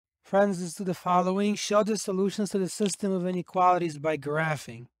Friends, let's do the following. Show the solutions to the system of inequalities by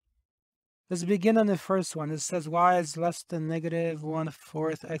graphing. Let's begin on the first one. It says y is less than negative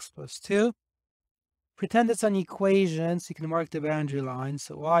 1/4 x plus 2. Pretend it's an equation, so you can mark the boundary line.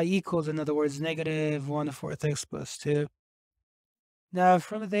 So y equals, in other words, negative 1/4 x plus 2. Now,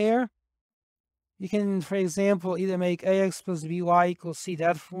 from there, you can, for example, either make ax plus by equals c,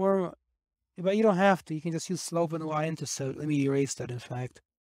 that form, but you don't have to. You can just use slope and y-intercept. Let me erase that, in fact.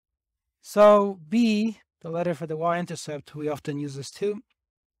 So b, the letter for the y-intercept, we often use this too.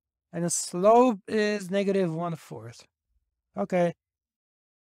 And the slope is negative 1/4. Okay.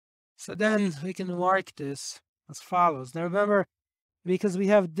 So then we can mark this as follows. Now remember, because we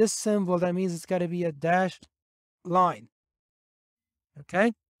have this symbol, that means it's got to be a dashed line.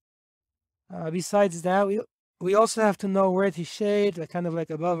 Okay. Besides that, we also have to know where to shade, like kind of like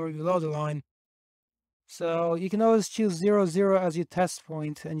above or below the line. So you can always choose 0, 0 as your test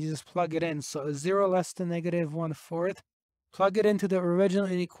point, and you just plug it in. So 0 less than negative 1/4. Plug it into the original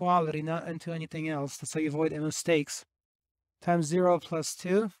inequality, not into anything else. That's how you avoid mistakes. Times 0 plus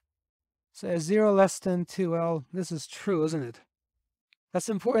 2. So 0 less than 2. Well, this is true, isn't it? That's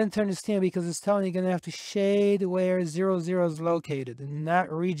important to understand because it's telling you you're going to have to shade where 0, 0 is located in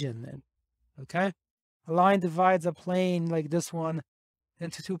that region. Then, okay? A line divides a plane like this one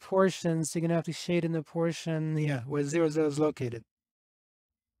into two portions. So you're going to have to shade in the portion, where 0, 0 is located.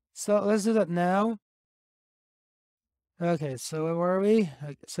 So let's do that now. Okay, so where were we?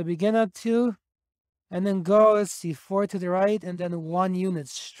 Okay, so begin at 2, and then go, let's see, 4 to the right, and then 1 unit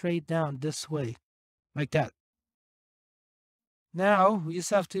straight down this way, like that. Now, we just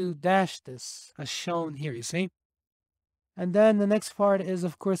have to dash this, as shown here, you see? And then the next part is,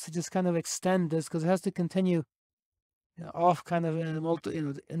 of course, to just kind of extend this, because it has to continue off kind of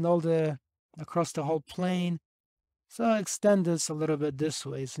across the whole plane. So extend this a little bit this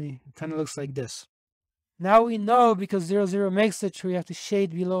way, see? It kind of looks like this. Now we know, because 0, 0 makes it true, you have to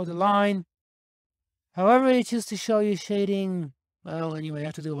shade below the line. However, I choose to show you shading, well, anyway, I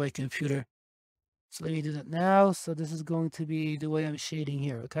have to do it by computer. So let me do that now. So this is going to be the way I'm shading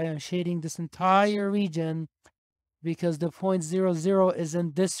here, okay? I'm shading this entire region because the point 0, 0 is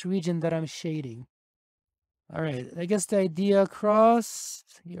in this region that I'm shading. All right, I guess the idea across,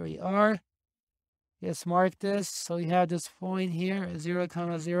 here we are. Yes, mark this. So we have this point here, 0,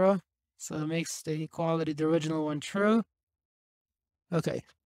 0. So it makes the equality, the original one, true. Okay.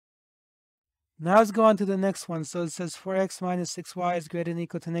 Now let's go on to the next one. So it says 4x minus 6y is greater than or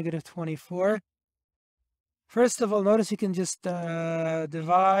equal to negative 24. First of all, notice you can just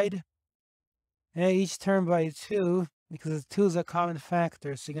divide each term by 2, because 2 is a common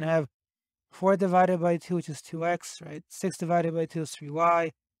factor. So you're going to have 4 divided by 2, which is 2x, right? 6 divided by 2 is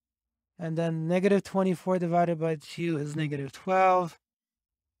 3y. And then negative 24 divided by 2 is negative 12.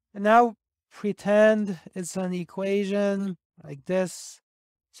 And now pretend it's an equation like this.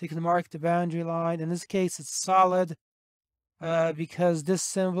 So you can mark the boundary line. In this case, it's solid because this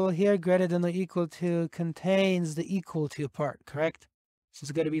symbol here, greater than or equal to, contains the equal to part, correct? So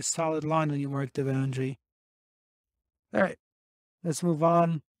it's going to be a solid line when you mark the boundary. All right, let's move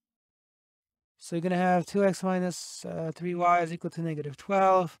on. So you're going to have 2x minus 3y is equal to negative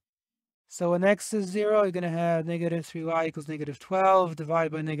 12. So when x is 0, you're going to have negative 3y equals negative 12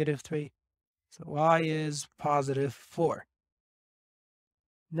 divided by negative 3. So y is positive 4.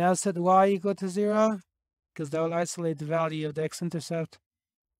 Now set y equal to 0, because that will isolate the value of the x-intercept. So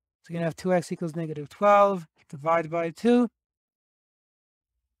you're going to have 2x equals negative 12 divided by 2.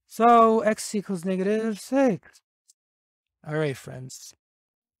 So x equals negative 6. All right, friends.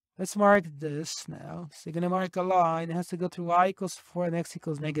 Let's mark this now. So you're going to mark a line. It has to go through y equals 4 and x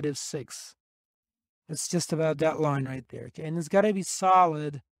equals negative 6. It's just about that line right there. Okay, and it's got to be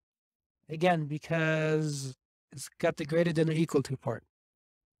solid, again, because it's got the greater than or equal to part.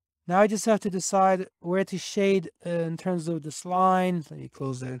 Now I just have to decide where to shade in terms of this line. Let me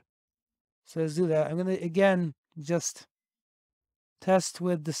close that. So let's do that. I'm going to, again, just test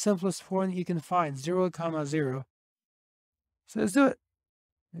with the simplest form you can find, 0, 0. So let's do it.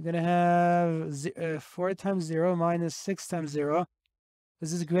 We're going to have 4 times 0 minus 6 times 0.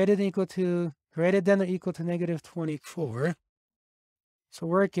 This is greater than or equal to negative 24. So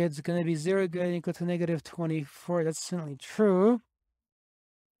work it. It's going to be 0 greater than or equal to negative 24. That's certainly true.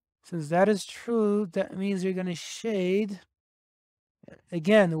 Since that is true, that means you're going to shade,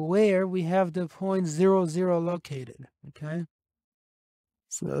 again, where we have the point 0, 0 located, okay?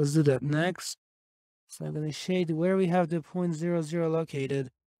 So let's do that next. So I'm going to shade where we have the point 0, 0 located.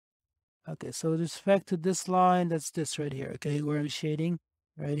 Okay, so with respect to this line, that's this right here, okay, where I'm shading,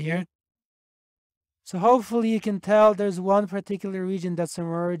 right here. So hopefully you can tell there's one particular region that's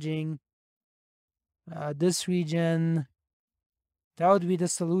emerging. This region, that would be the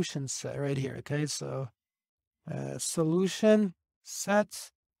solution set right here, okay? So solution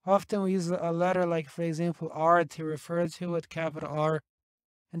set, often we use a letter like, for example, R to refer to it, capital R.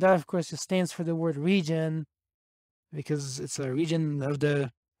 And that, of course, just stands for the word region because it's a region of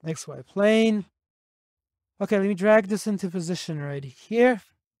the XY plane. Okay, let me drag this into position right here.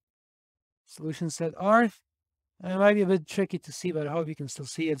 Solution set R. It might be a bit tricky to see, but I hope you can still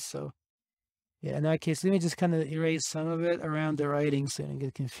see it. So yeah, in that case, let me just kind of erase some of it around the writing so you don't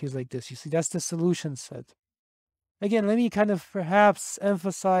get confused like this. You see, that's the solution set. Again, let me kind of perhaps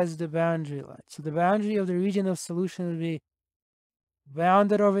emphasize the boundary line. So the boundary of the region of solution would be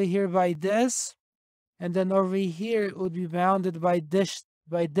bounded over here by this, and then over here it would be bounded by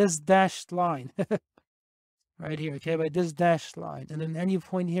this dashed line. Right here, okay, by this dashed line. And then any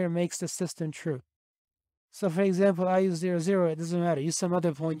point here makes the system true. So for example, I use 0, 0, it doesn't matter. Use some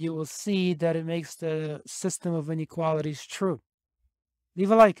other point, you will see that it makes the system of inequalities true.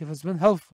 Leave a like if it's been helpful.